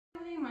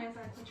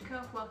guys, I'm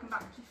Enrichment. Welcome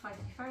back to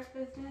Feisty Ferret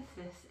Business.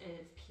 This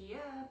is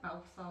Pierre.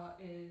 Balthazar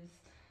is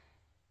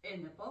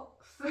in the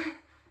box.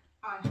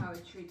 I have a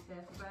treat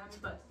there for them,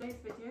 but today's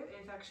video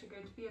is actually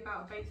going to be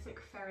about basic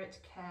ferret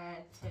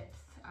care tips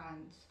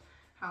and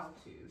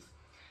how-tos.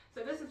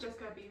 So this is just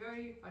going to be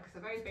very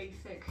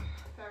basic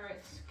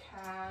ferret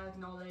care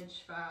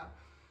knowledge that,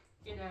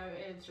 you know,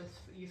 is just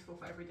useful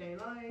for everyday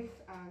life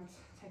and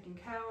taking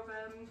care of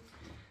them.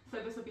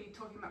 So this will be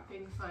talking about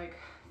things like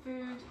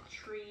food,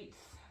 treats,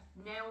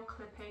 nail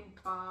clipping,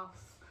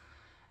 baths,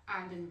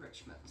 and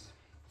enrichment.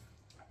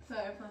 So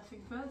first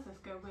thing first, let's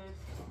go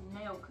with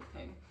nail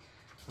clipping.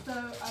 So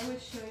I would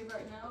show you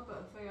right now,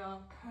 but they are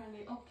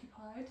currently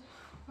occupied.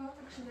 Well,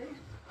 actually,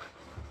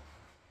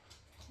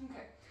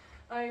 okay.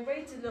 I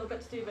waited a little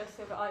bit to do this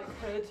so that I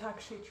could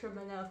actually trim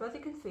my nails. But as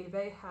you can see,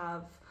 they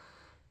have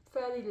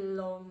fairly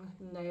long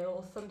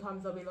nails.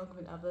 Sometimes they'll be longer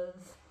than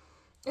others.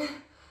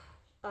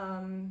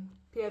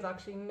 Pierre's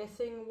actually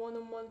missing one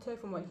on one toe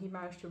from when he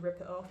managed to rip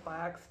it off by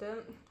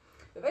accident.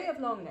 But they have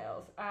long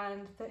nails,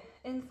 and the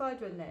inside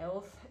the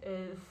nails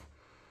is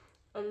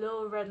a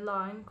little red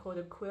line called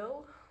a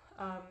quill,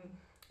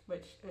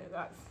 which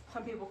that's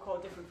some people call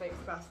different things.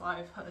 That's why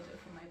I've heard it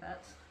from my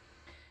vet.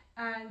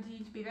 And you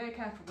need to be very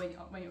careful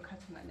when you're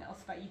cutting that nail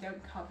so that you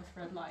don't cut this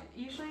red line.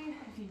 Usually,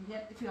 if you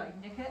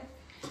nick it,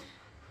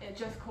 it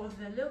just causes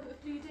a little bit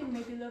of bleeding,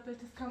 maybe a little bit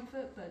of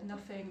discomfort, but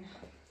nothing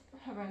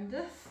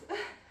horrendous.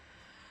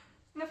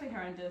 Nothing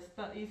horrendous,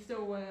 but you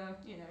still want to,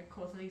 you know,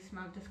 cause the least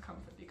amount of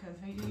discomfort because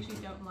they usually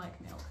don't like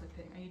nail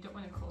clipping and you don't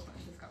want to cause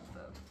much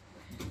discomfort.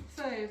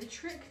 So the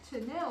trick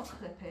to nail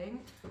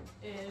clipping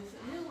is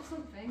a little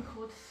something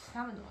called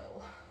salmon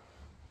oil,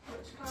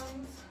 which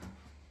comes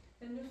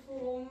in the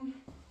form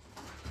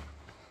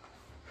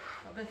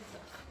of this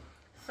stuff.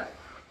 So,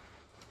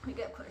 we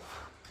get close.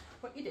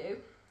 What you do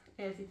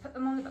is you put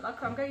them on the back.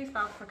 Like I'm going to use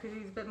Balthazar because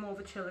he's a bit more of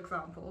a chill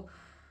example.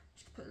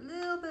 Just put a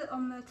little bit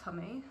on their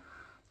tummy.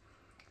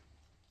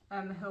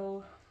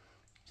 He'll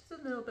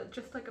just a little bit,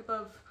 just like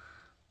above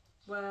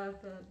where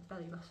the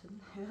belly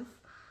button is,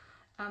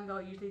 and they'll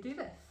usually do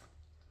this.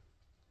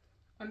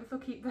 And this will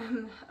keep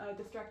them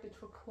distracted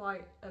for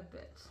quite a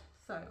bit.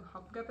 So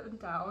I'm going to put them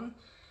down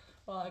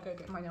while I go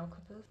get my nail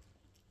clippers.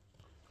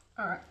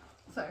 Alright,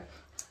 so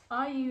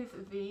I use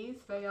these.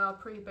 They are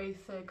pretty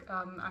basic,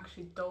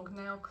 actually dog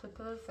nail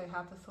clippers. They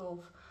have a sort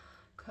of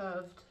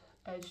curved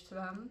edge to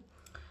them.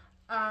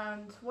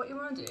 And what you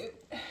want to do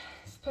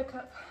is pick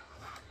up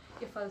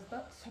your fuzz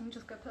butts. I'm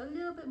just going to put a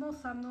little bit more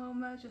salmon oil on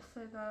there just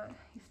so that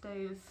he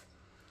stays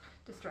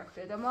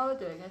distracted. And while we're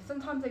doing it,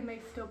 sometimes they may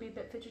still be a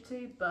bit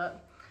fidgety,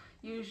 but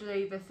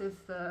usually this is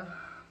the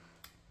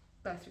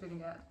best you're going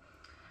to get.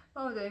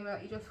 While we're doing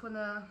that, you just want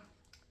to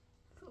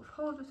sort of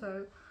hold the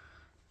toe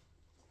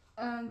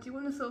and you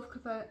want to sort of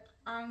clip an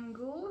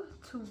angle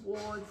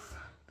towards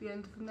the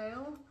end of the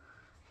nail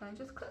and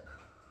just clip.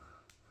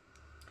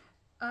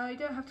 You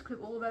don't have to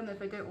clip all of them if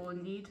they don't all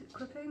need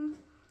clipping.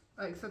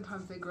 Like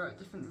sometimes they grow at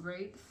different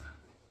rates.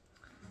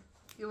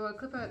 You want to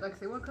clip it, like I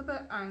say, you want to clip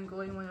an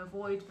angle and you want to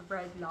avoid the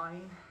red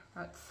line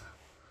that's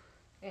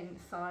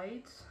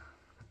inside.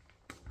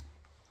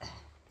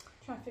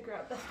 Trying to figure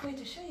out the best way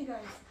to show you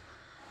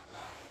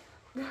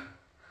guys.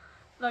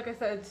 Like I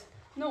said,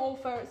 not all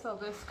ferrets are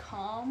this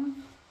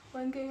calm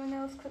when getting their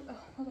nails clipped. Oh,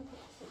 how do I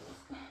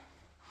put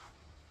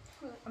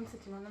this? I'm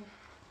sitting on them.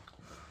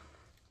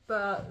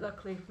 But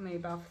luckily for me,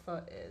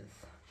 Balthazar is.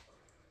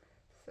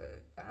 So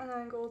at an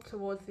angle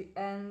towards the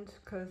end,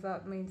 because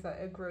that means that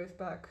it grows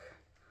back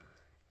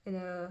in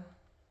a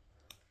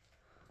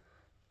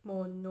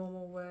more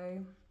normal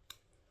way.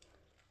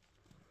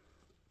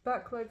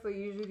 Back legs are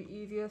usually the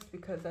easiest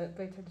because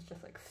they tend to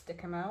just like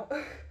stick them out.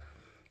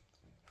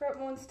 Front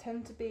ones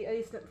tend to be, at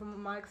least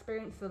from my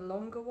experience, the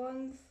longer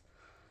ones.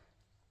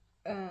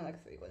 And like I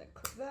said, you want to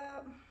clip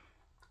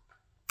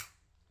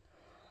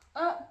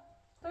that.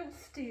 Don't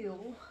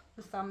steal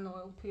the salmon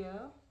oil,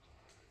 Pierre.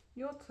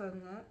 Your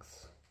turn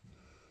next.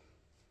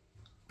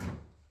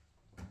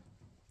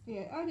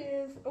 Yeah, it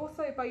is.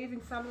 Also, by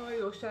using salmon oil,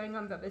 you're showing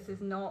them that this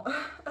is not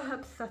an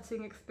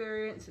upsetting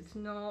experience. It's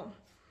not,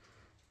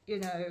 you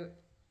know,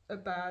 a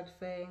bad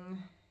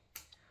thing.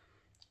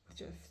 It's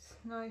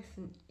just nice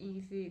and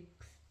easy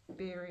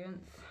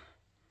experience.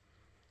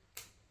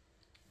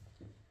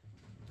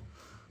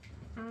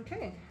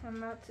 Okay,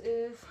 and that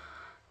is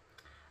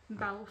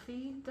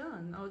Balfi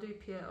done. I'll do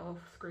Pierre off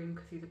screen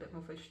because he's a bit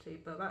more fidgety,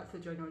 but that's the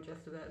general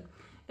gist of it.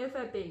 If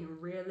they're being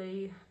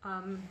really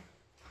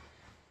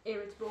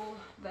irritable,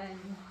 then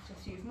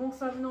just use more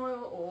salmon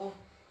oil, or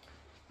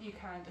you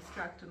can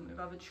distract them with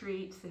other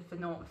treats if they're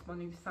not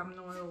responding to salmon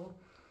oil.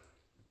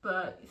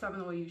 But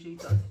salmon oil usually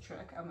does the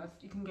trick, and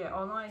you can get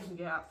online, you can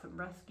get out some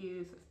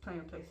rescues, there's plenty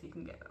of places you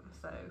can get them.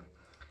 So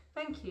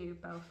thank you,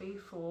 Balfi,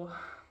 for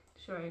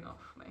showing off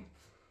for me.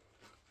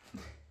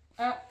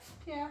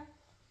 Pierre,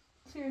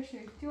 seriously,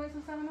 do you want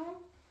some salmon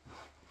oil?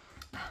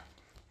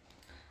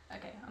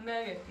 Okay, I'm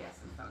gonna go get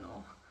some salmon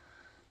oil.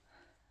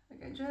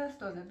 Okay,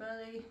 just on the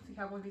belly. If you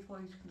have one of these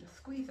ones, you can just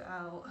squeeze it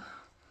out,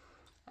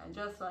 and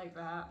just like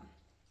that,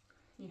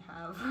 you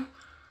have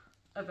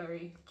a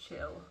very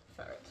chill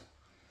ferret.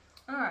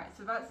 Alright,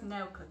 so that's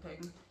nail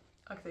clipping.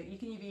 Like I said, you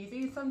can either use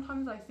these.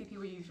 Sometimes I see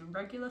people using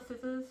regular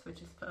scissors,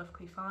 which is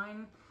perfectly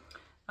fine.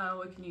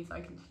 Or you can use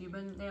like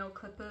human nail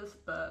clippers,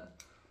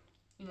 but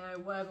you know,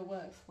 whatever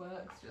works,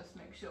 works. Just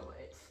make sure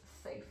it's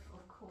safe,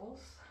 of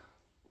course.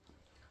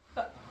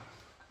 But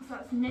so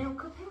that's nail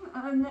clipping.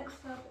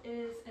 Next up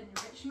is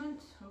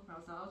enrichment. Oh, that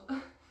was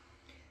hard.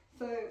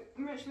 So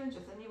enrichment,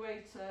 just any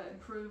way to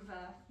improve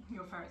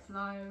your ferret's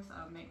lives,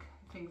 make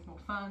things more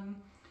fun.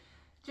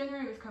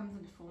 Generally, this comes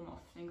in the form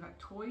of things like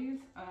toys.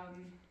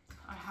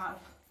 I have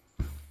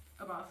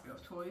a basket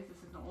of toys.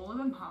 This is not all of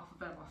them. Half of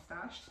them are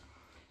stashed.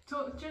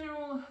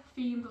 General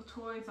themes of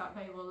toys that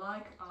they will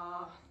like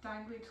are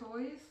dangly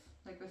toys,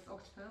 like this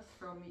octopus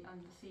from the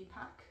Undersea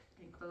pack,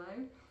 link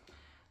below.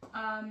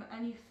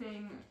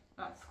 Anything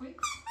that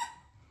squeaks,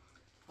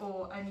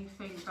 or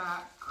anything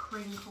that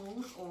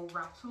crinkles or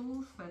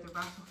rattles. There's a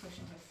rattlefish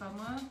in here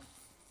somewhere.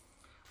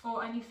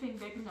 Or anything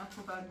big enough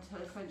for them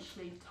to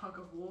essentially tug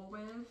of war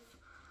with,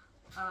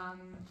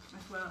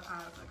 as well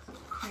as like sort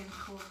of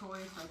crinkle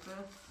toys like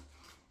this.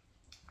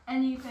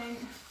 Anything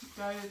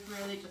goes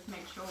really, just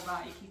make sure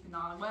that you keep an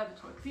eye on where the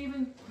toy, because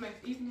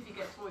even if you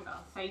get toys that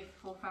are safe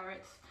for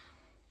ferrets,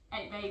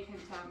 they can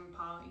tear them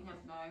apart, you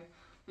never know.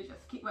 So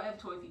just keep whatever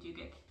toys you do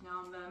get, keep an eye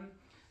on them.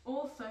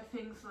 Also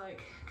things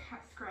like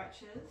cat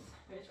scratches,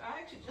 which I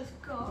actually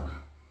just got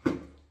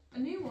a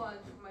new one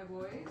for my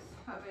boys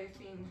that they've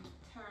been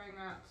tearing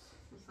at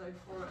since they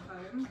were at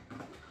home.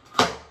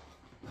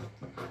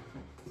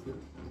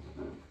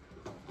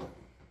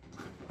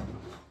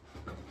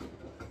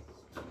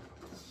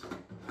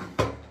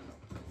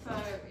 So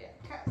yeah,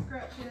 cat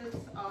scratches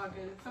are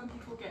good. Some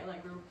people get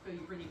like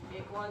really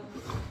big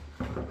ones,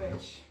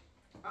 which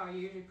are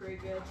usually pretty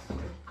good.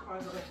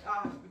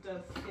 It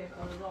does give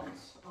a lot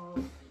of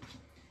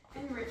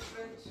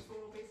enrichment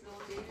for these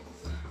little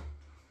dudes.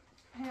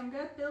 Hey, I'm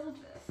gonna build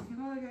this. You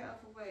gotta get out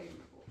of the way.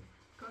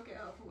 Gotta get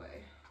out of the way.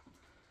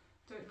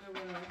 Don't know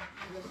where I'm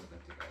supposed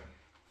to go.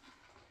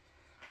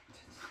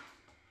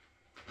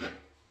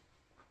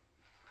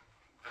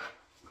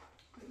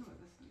 Don't know what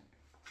this is.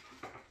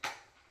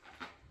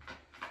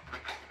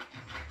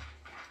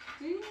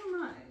 Do you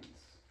mind?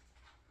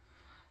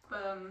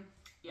 But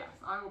yes,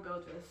 I will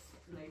build this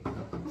later.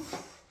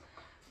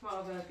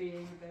 Rather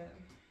being a bit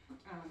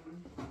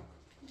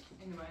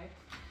anyway.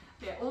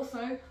 Yeah,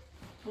 also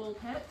ball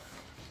pits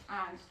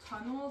and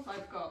tunnels.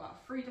 I've got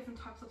about 3 different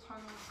types of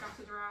tunnels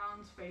scattered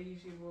around. They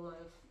usually will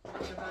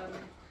have them.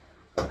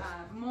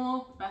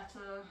 More,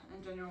 better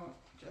in general,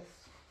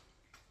 just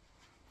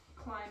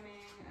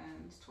climbing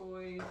and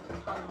toys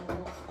and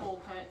tunnels, ball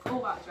pits,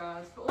 all that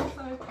jazz. But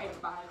also paper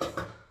bags.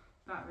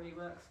 That really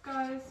works.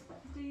 Guys,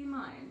 do you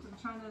mind? I'm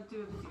trying to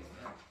do a video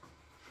here.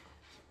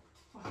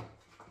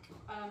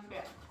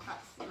 Yeah,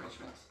 that's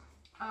enrichment.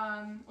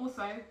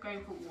 Also,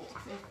 going for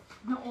walks.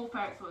 Not all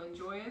ferrets will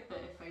enjoy it, but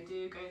if they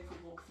do, going for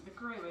walks is a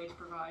great way to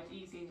provide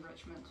easy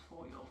enrichment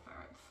for your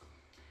ferrets.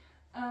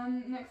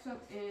 Next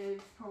up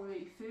is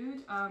probably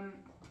food.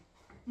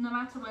 No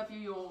matter whether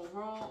you're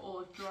raw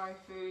or dry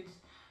food,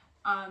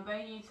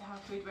 they need to have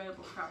food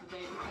available throughout the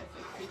day because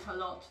they sleep a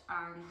lot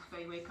and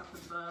they wake up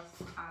and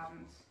burst,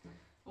 and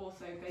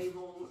also they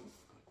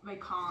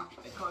can't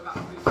go without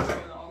food for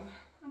very long.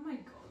 Oh my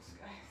god,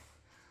 guys.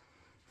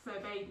 So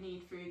they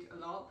need food a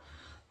lot.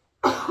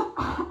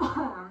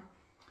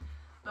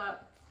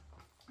 But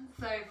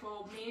so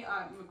for me,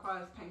 it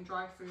requires putting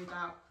dry food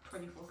out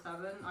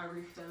 24/7. I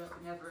refill it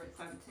whenever it's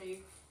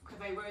empty because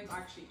they won't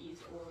actually eat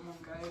it all in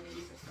one go. They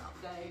use it throughout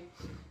the day,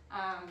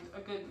 and a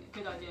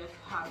good idea to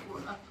have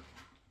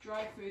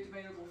dry food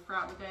available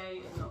throughout the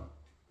day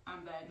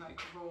and then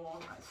like raw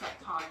at set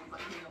times,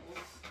 like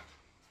meals.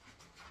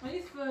 At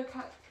least the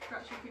cat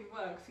scratching thing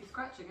works. He's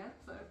scratching it,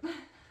 so.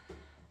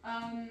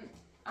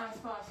 As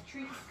far as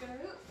treats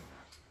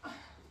go,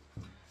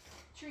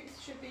 treats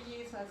should be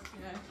used as,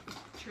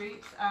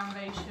 treats, and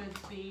they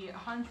should be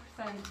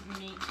 100%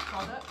 meat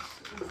products.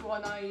 This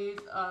one I use,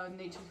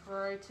 Nature's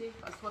Variety.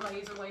 That's what I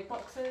use in my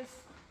boxes.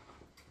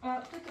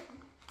 Hello.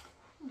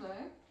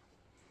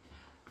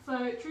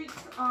 So treats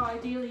are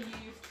ideally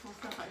used for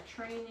stuff like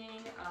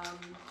training,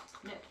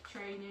 nip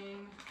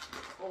training,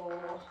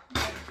 or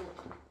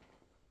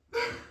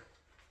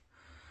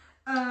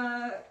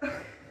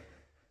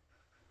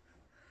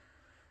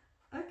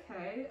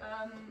okay,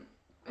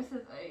 this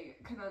is a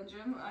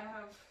conundrum. I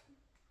have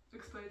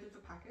exploded the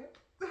packet.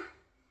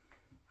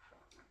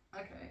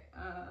 Okay,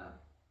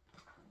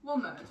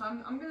 1 moment,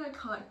 I'm gonna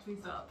collect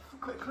these up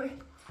quickly.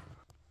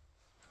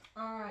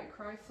 Alright,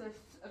 crisis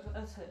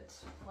averted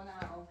for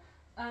now.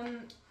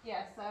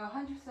 Yeah, so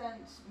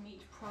 100%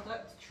 meat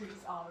product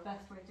treats are the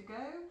best way to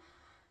go.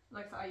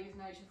 Like I use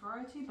Nature's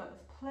Variety, but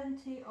there's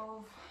plenty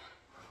of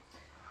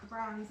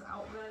brands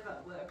out there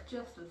that work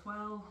just as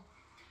well.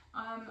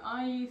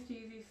 I used to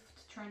use these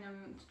to train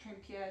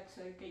Pierre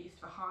to get used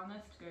to the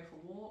harness to go for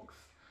walks.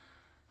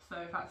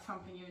 So if that's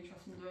something you're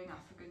interested in doing,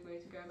 that's a good way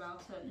to go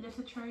about it.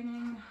 Litter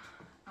training,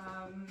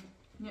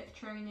 nip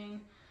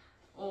training,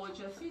 or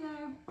just,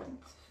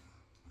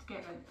 to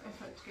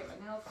get my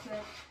nails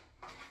clipped.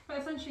 But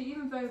essentially,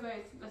 even though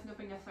there's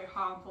nothing necessarily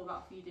harmful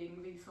about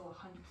feeding these sort of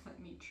 100%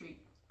 meat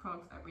treat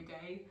frogs every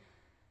day,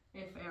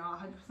 if they are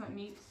 100%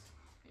 meats,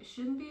 it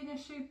shouldn't be an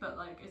issue, but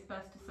like it's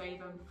best to save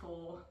them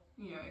for,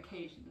 you know,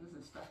 occasions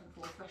and stuff and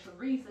for special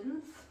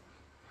reasons,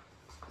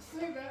 so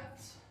that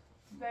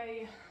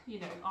they, you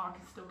know, are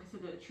still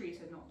considered a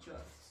treat and not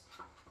just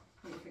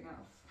anything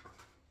else.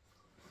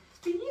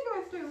 But you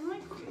guys don't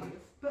like these,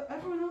 but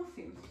everyone else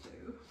seems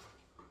to.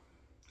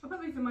 I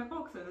put these in my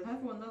boxes and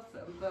everyone loves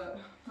them, but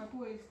my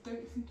boys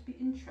don't seem to be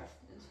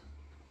interested.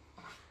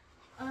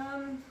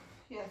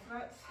 Yes,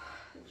 that's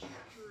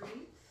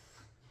treats.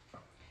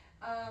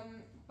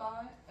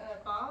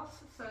 Baths.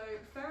 So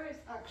ferrets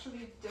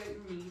actually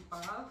don't need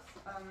baths.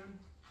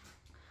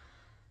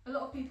 A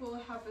lot of people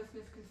have this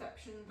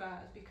misconception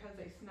that because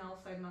they smell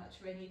so much,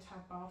 they need to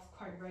have baths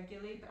quite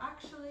regularly. But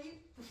actually,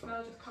 the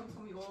smell just comes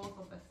from the oils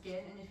of their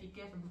skin, and if you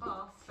give them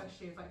baths,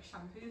 especially with like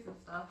shampoos and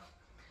stuff,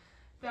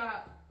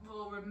 that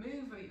will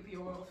remove the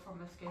oils from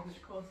the skin,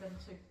 which causes them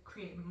to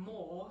create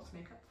more to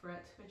make up for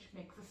it, which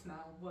makes the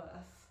smell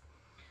worse.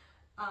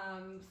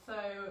 And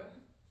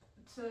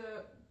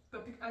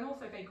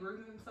also they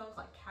groom themselves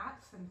like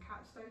cats, and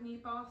cats don't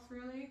need baths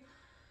really.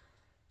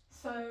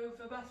 So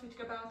the best way to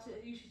go about it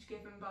is usually to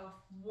give them a bath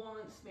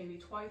once, maybe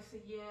twice a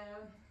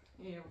year,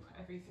 you know,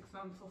 every 6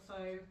 months or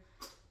so.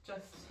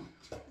 Just,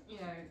 you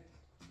know,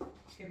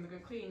 give them a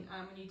good clean.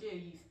 And when you do,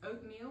 use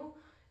oatmeal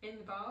in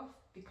the bath,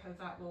 because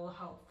that will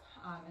help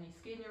any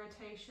skin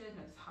irritation.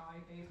 That's how I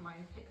bathe my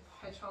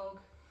hedgehog.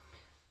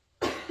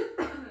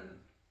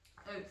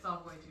 Oats are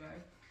the way to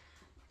go.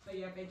 But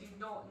yeah, they do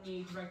not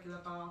need regular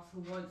baths.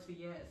 Once a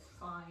year is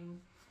fine,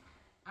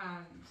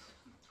 and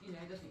you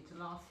know, it doesn't need to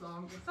last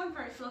long. Some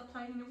ferrets love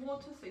playing in the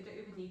water, so you don't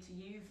even need to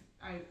use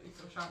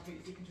oats or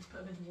shampoos. You can just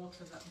put them in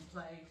water and let them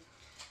play.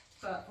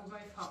 But for the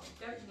most part, you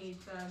don't need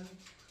them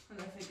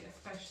unless they get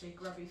especially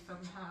grubby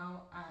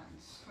somehow.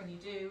 And when you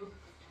do,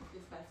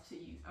 it's best to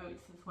use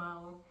oats as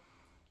well.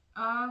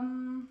 I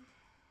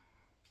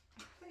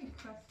think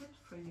that's it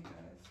for you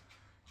guys.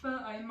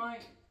 But I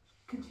might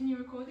continue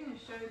recording and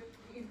show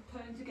you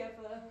putting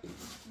together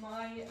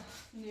my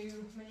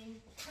new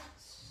mini cat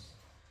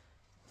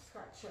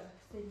scratcher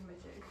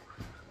thingamajig,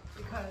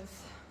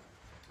 because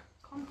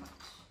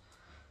content.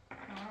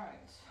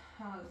 Alright,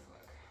 how does this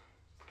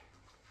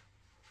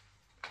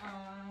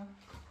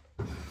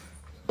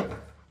look?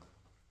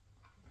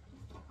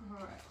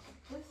 Alright,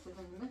 this is in the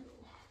middle.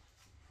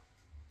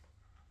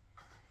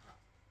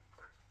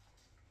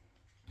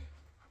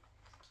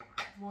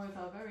 Boys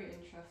are very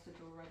interested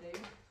already.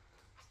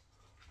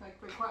 Like,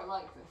 we quite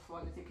like this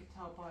one, as you can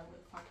tell by the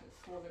fact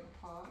it's falling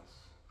apart.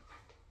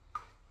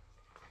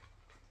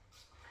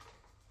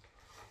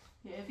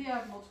 Yeah, if you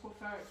have multiple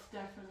ferrets,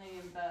 definitely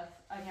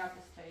invest, and you have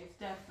the space,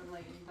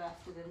 definitely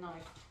invest in a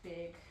nice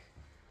big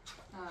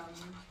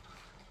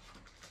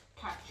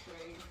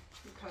hatchery,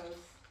 because,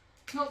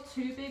 not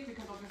too big,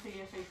 because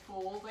obviously if they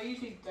fall, they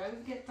usually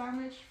don't get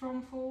damaged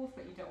from falls,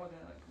 but you don't want to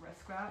like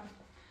risk that.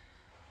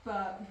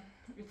 But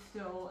it's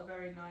still a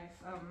very nice,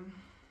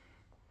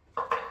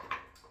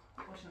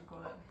 what should I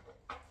call it?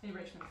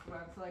 Enrichment for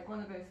them. So like one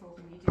of those sort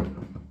of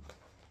medium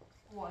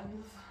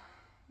ones.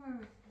 Where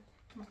is it?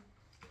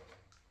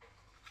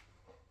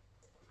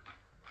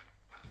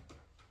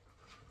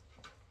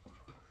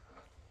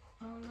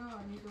 Oh no, I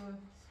need a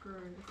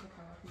screw. It's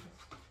okay, I can just...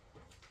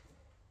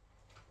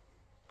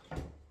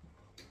 Okay.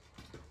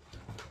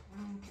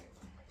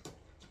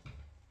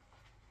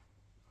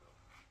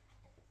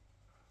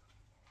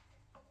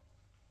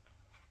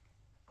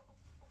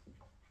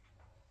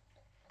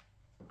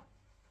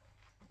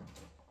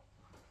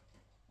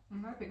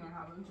 I'm hoping I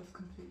haven't just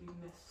completely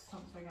missed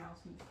something else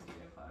in this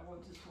video that I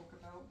wanted to talk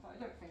about, but I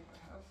don't think I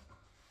have.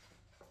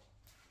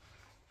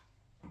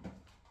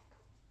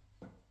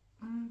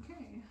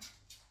 Okay,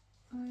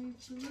 I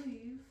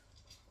believe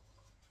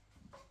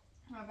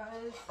that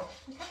is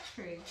the cat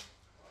tree.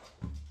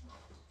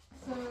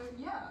 So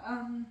yeah,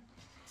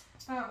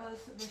 that was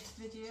this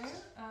video.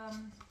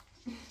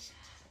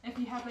 If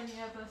you have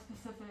any other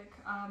specific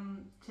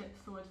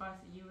tips or advice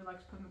that you would like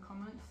to put in the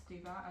comments,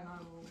 do that and I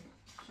will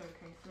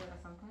showcase it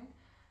at some point.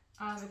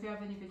 If you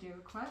have any video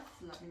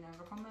requests, let me know in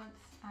the comments,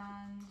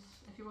 and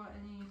if you want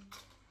any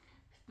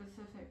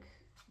specific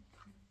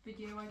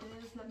video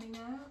ideas, let me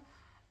know.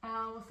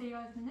 We'll see you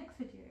guys in the next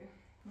video.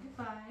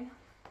 Goodbye.